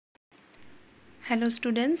Hello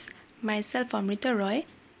students, myself Amrita Roy.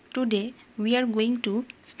 Today we are going to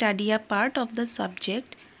study a part of the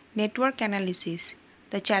subject Network Analysis.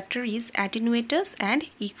 The chapter is Attenuators and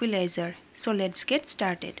Equaliser. So let's get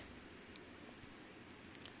started.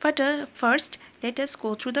 First, let us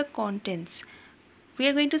go through the contents. We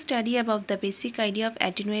are going to study about the basic idea of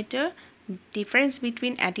attenuator, difference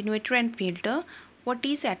between attenuator and filter, what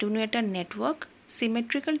is attenuator network,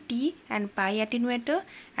 symmetrical T and pi attenuator,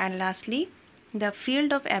 and lastly, the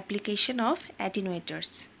field of application of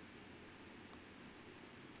attenuators.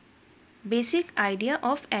 Basic idea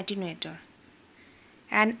of attenuator.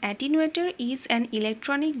 An attenuator is an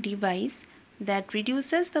electronic device that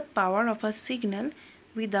reduces the power of a signal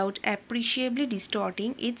without appreciably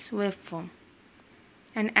distorting its waveform.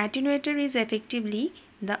 An attenuator is effectively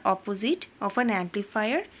the opposite of an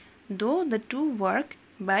amplifier, though the two work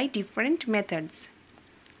by different methods.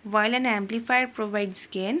 While an amplifier provides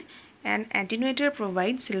gain, an attenuator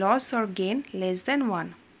provides loss or gain less than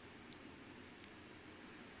 1.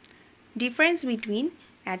 Difference between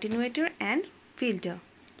attenuator and filter.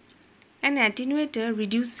 An attenuator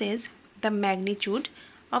reduces the magnitude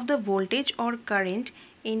of the voltage or current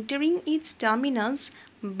entering its terminals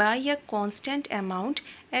by a constant amount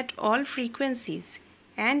at all frequencies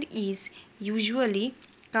and is usually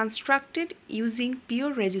constructed using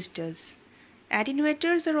pure resistors.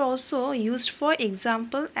 Attenuators are also used, for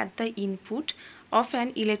example, at the input of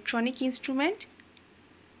an electronic instrument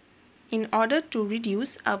in order to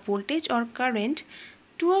reduce a voltage or current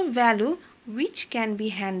to a value which can be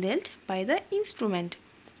handled by the instrument.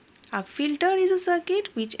 A filter is a circuit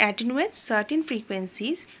which attenuates certain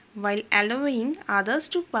frequencies while allowing others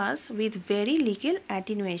to pass with very little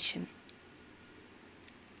attenuation.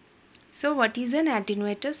 So, what is an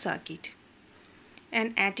attenuator circuit?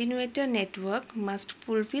 An attenuator network must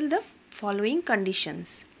fulfill the following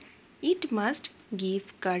conditions. It must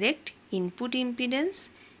give correct input impedance,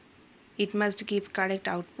 it must give correct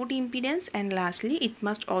output impedance, and lastly, it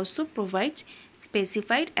must also provide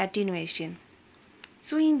specified attenuation.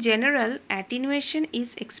 So, in general, attenuation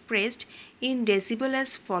is expressed in decibel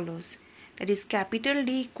as follows. That is, capital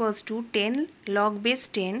D equals to 10 log base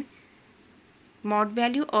 10 mod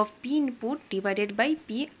value of P input divided by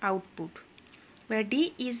P output, where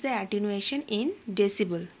D is the attenuation in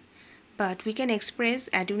decibel. But we can express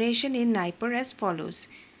attenuation in Nipper as follows.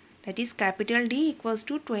 That is, capital D equals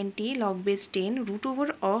to 20 log base 10 root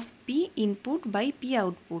over of P input by P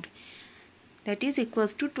output. That is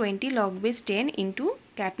equals to 20 log base 10 into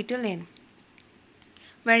capital N,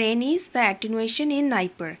 where N is the attenuation in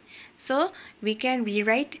Nipper. So, we can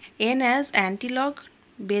rewrite N as antilog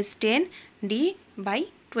base 10 D by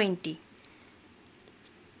 20.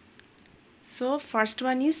 So, first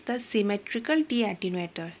one is the symmetrical T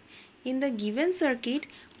attenuator. In the given circuit,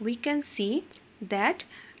 we can see that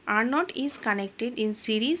R0 is connected in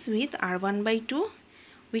series with R1 by 2,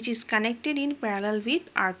 which is connected in parallel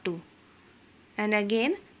with R2. And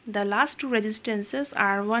again, the last two resistances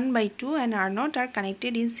R1 by 2 and R0 are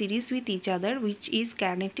connected in series with each other, which is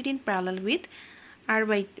connected in parallel with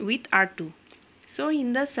R2. So,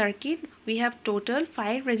 in the circuit, we have total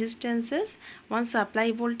 5 resistances, one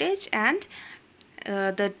supply voltage, and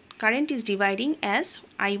the current is dividing as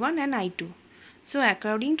I1 and I2. So,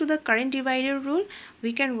 according to the current divider rule,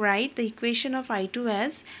 we can write the equation of I2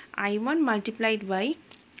 as I1 multiplied by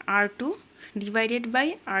R2 divided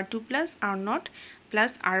by R2 plus R0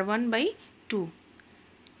 plus R1 by 2.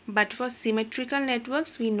 But for symmetrical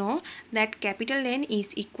networks, we know that capital N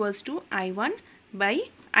is equals to I1 by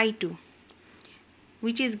I2,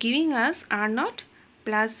 which is giving us R0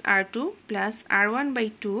 plus R2 plus R1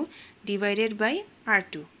 by 2 divided by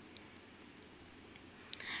R2.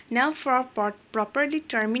 Now, for properly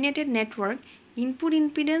terminated network, input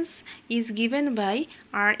impedance is given by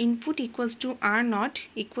R input equals to R0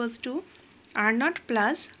 equals to R0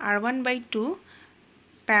 plus R1 by 2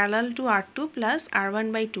 parallel to R2 plus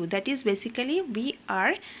R1 by 2. That is, basically we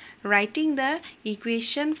are writing the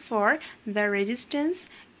equation for the resistance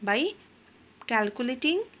by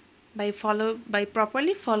calculating by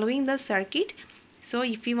properly following the circuit. So,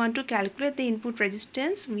 if we want to calculate the input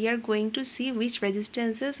resistance, we are going to see which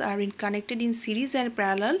resistances are connected in series and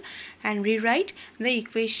parallel and rewrite the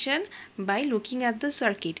equation by looking at the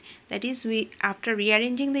circuit. That is, after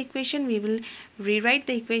rearranging the equation, we will rewrite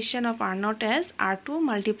the equation of R0 as R2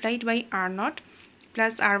 multiplied by R0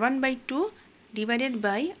 plus R1 by 2 divided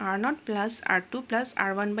by R0 plus R2 plus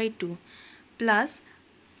R1 by 2 plus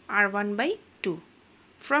R1 by 2.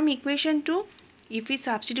 From equation 2, if we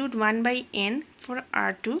substitute 1 by N for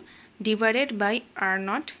R2 divided by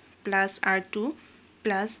R0 plus R2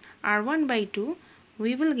 plus R1 by 2,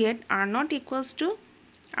 we will get R0 equals to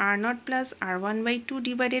R0 plus R1 by 2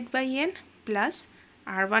 divided by n plus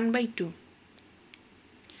R1 by 2.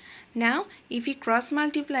 Now if we cross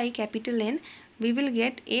multiply capital N, we will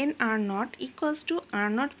get n R0 equals to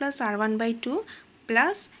R0 plus R1 by 2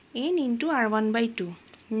 plus n into R1 by 2.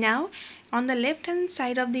 Now on the left hand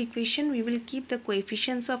side of the equation we will keep the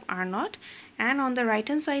coefficients of R0, and on the right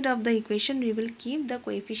hand side of the equation we will keep the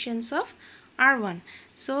coefficients of R1.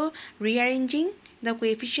 So rearranging the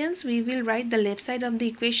coefficients, we will write the left side of the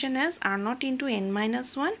equation as R0 into n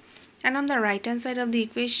minus 1, and on the right hand side of the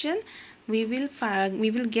equation we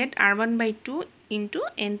will get R1 by 2 into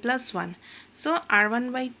n plus 1. So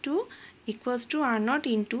R1 by 2 equals to R0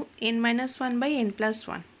 into n minus 1 by n plus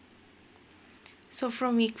 1. So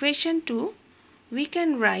from equation 2 we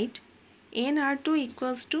can write nR2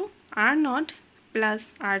 equals to R0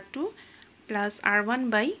 plus R2 plus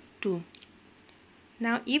R1 by 2.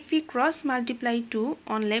 Now if we cross multiply 2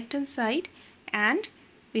 on left hand side, and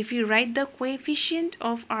if we write the coefficient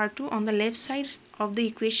of R2 on the left side of the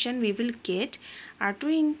equation, we will get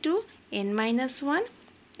R2 into n minus 1,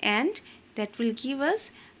 and that will give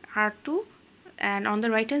us R2, and on the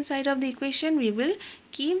right hand side of the equation we will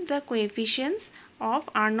keep the coefficients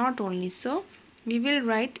of R0 only. So we will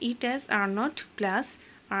write it as R0 plus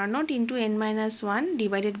R0 into n minus 1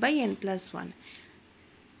 divided by n plus 1.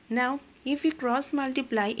 Now if we cross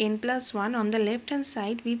multiply n plus 1 on the left hand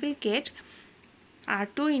side, we will get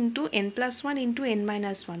R2 into n plus 1 into n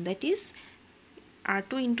minus 1, that is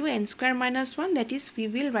R2 into n square minus 1, that is we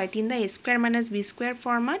will write in the a square minus b square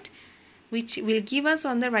format, which will give us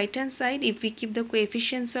on the right hand side, if we keep the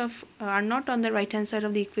coefficients of R0 on the right hand side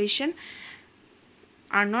of the equation,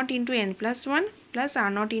 R0 into n plus 1 plus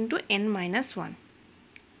R0 into n minus 1.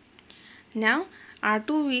 Now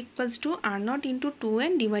R2 equals to R0 into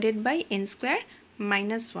 2n divided by n square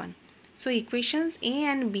minus 1. So equations A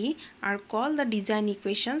and B are called the design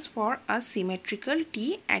equations for a symmetrical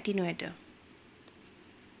T attenuator.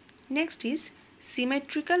 Next is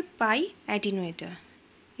symmetrical pi attenuator.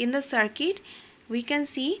 In the circuit we can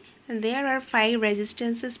see there are 5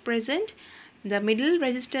 resistances present. The middle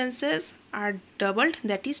resistances are doubled,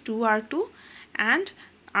 that is 2R2, and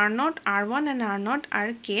R0, R1 and R0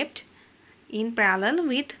 are kept in parallel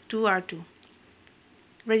with 2R2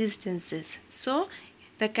 resistances. So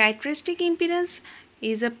the characteristic impedance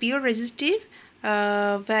is a pure resistive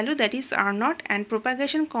value, that is R0, and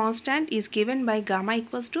propagation constant is given by gamma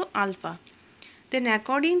equals to alpha. Then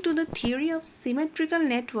according to the theory of symmetrical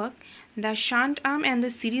network, the shunt arm and the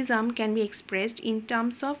series arm can be expressed in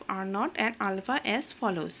terms of R0 and alpha as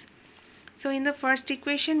follows. So in the first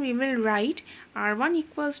equation we will write R1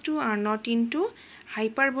 equals to R0 into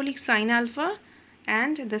hyperbolic sine alpha,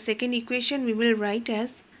 and the second equation we will write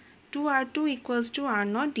as 2R2 equals to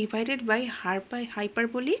R0 divided by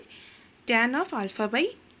hyperbolic tan of alpha by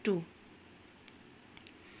 2.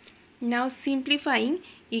 Now simplifying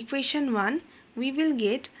equation 1, we will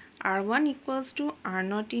get R1 equals to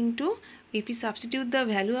R0 into, if we substitute the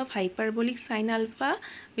value of hyperbolic sine alpha,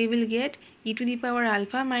 we will get e to the power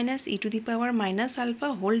alpha minus e to the power minus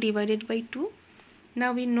alpha whole divided by 2.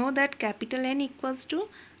 Now we know that capital N equals to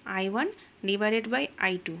I1 divided by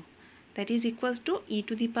I2, that is equals to e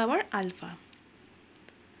to the power alpha.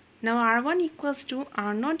 Now R1 equals to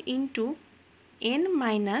R0 into n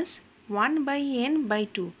minus 1 by n by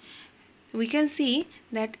 2. We can see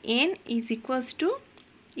that n is equals to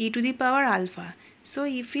e to the power alpha. So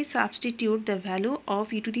if we substitute the value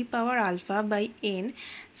of e to the power alpha by n,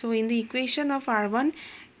 so in the equation of R1,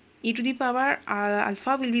 e to the power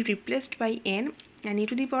alpha will be replaced by n, and e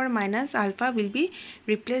to the power minus alpha will be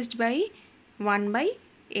replaced by 1 by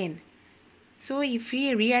n. So if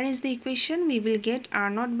we rearrange the equation, we will get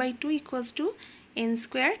R0 by 2 equals to n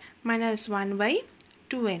square minus 1 by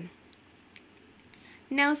 2n.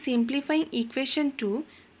 Now simplifying equation 2,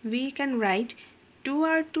 we can write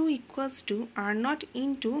 2R2 equals to R0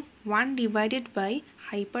 into 1 divided by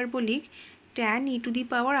hyperbolic tan e to the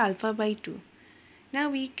power alpha by 2. Now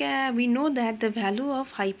we know that the value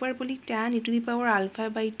of hyperbolic tan e to the power alpha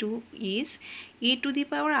by 2 is e to the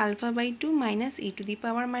power alpha by 2 minus e to the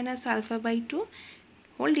power minus alpha by 2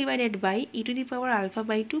 whole divided by e to the power alpha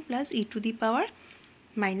by 2 plus e to the power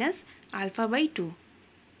minus alpha by 2.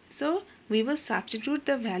 So we will substitute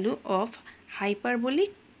the value of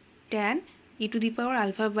hyperbolic tan e to the power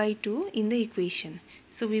alpha by 2 in the equation.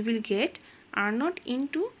 So we will get R0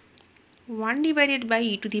 into 1 divided by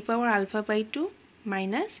e to the power alpha by 2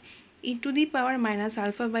 minus e to the power minus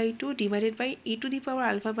alpha by 2 divided by e to the power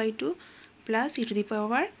alpha by 2 plus e to the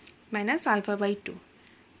power minus alpha by 2.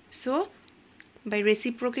 So by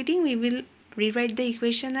reciprocating we will rewrite the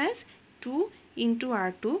equation as 2 into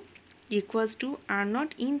R2 equals to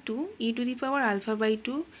R0 into e to the power alpha by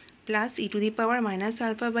 2 plus e to the power minus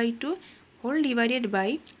alpha by 2 whole divided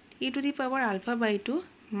by e to the power alpha by 2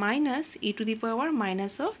 minus e to the power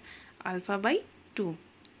minus of alpha by 2.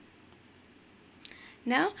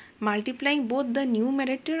 Now multiplying both the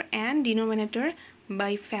numerator and denominator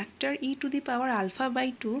by factor e to the power alpha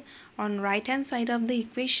by 2 on right hand side of the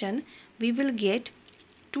equation, we will get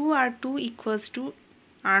 2R2 equals to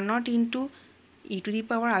R0 into e to the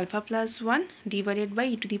power alpha plus 1 divided by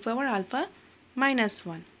e to the power alpha minus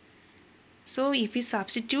 1. So if we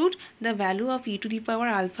substitute the value of e to the power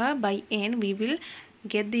alpha by n, we will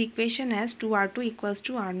get the equation as 2R2 equals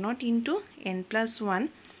to R0 into n plus 1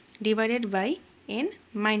 divided by n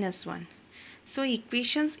minus 1. So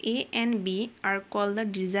equations A and B are called the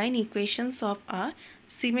design equations of a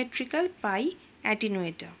symmetrical pi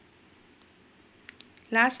attenuator.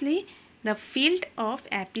 Lastly, the field of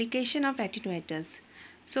application of attenuators.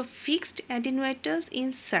 So fixed attenuators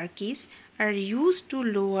in circuits are used to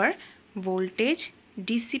lower voltage,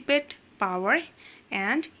 dissipate power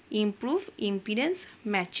and improve impedance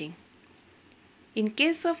matching. In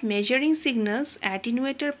case of measuring signals,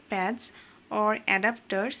 attenuator pads or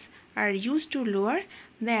adapters are used to lower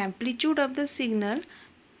the amplitude of the signal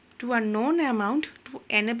to a known amount to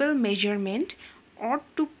enable measurement or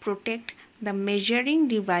to protect the measuring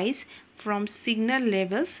device from signal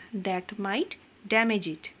levels that might damage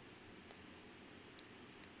it.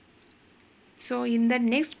 So in the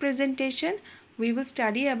next presentation, we will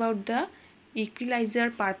study about the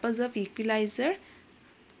equalizer, purpose of equalizer.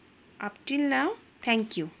 Up till now,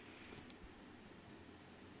 thank you.